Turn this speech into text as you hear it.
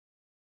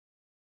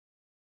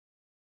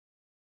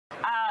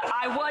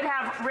I would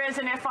have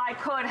risen if I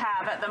could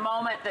have at the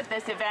moment that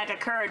this event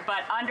occurred, but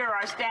under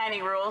our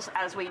standing rules,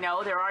 as we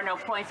know, there are no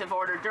points of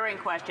order during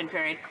question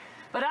period.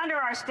 But under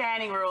our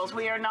standing rules,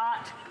 we are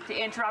not to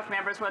interrupt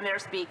members when they're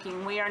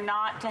speaking. We are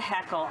not to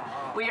heckle.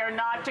 We are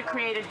not to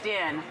create a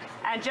din.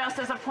 And just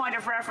as a point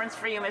of reference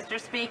for you, Mr.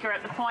 Speaker,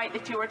 at the point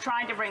that you were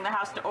trying to bring the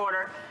House to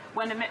order,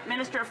 when the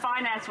Minister of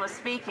Finance was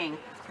speaking,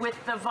 with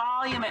the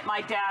volume at my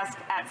desk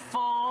at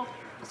full,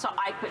 so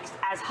I could,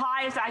 as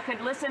high as I could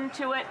listen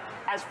to it,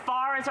 as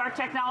far as our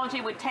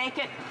technology would take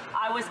it,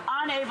 I was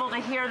unable to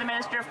hear the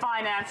Minister of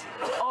Finance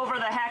over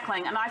the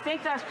heckling. And I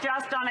think that's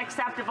just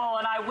unacceptable,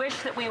 and I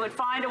wish that we would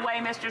find a way,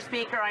 Mr.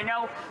 Speaker. I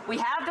know we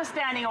have the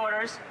standing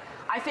orders.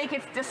 I think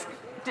it's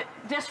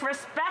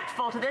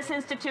disrespectful to this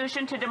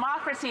institution, to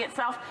democracy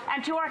itself,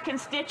 and to our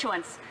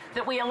constituents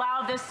that we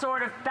allow this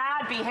sort of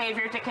bad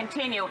behavior to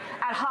continue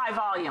at high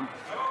volume.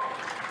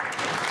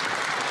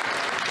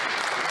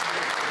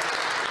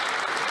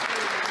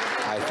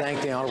 I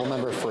thank the honourable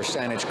member for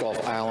Saanich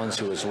Gulf Islands,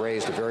 who has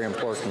raised a very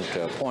important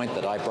point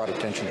that I brought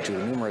attention to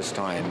numerous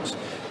times,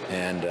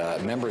 and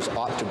members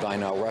ought to by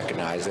now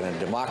recognize that in a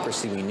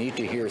democracy we need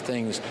to hear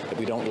things that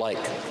we don't like.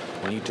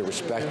 We need to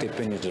respect the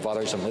opinions of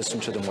others and listen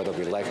to them whether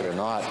we like it or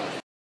not.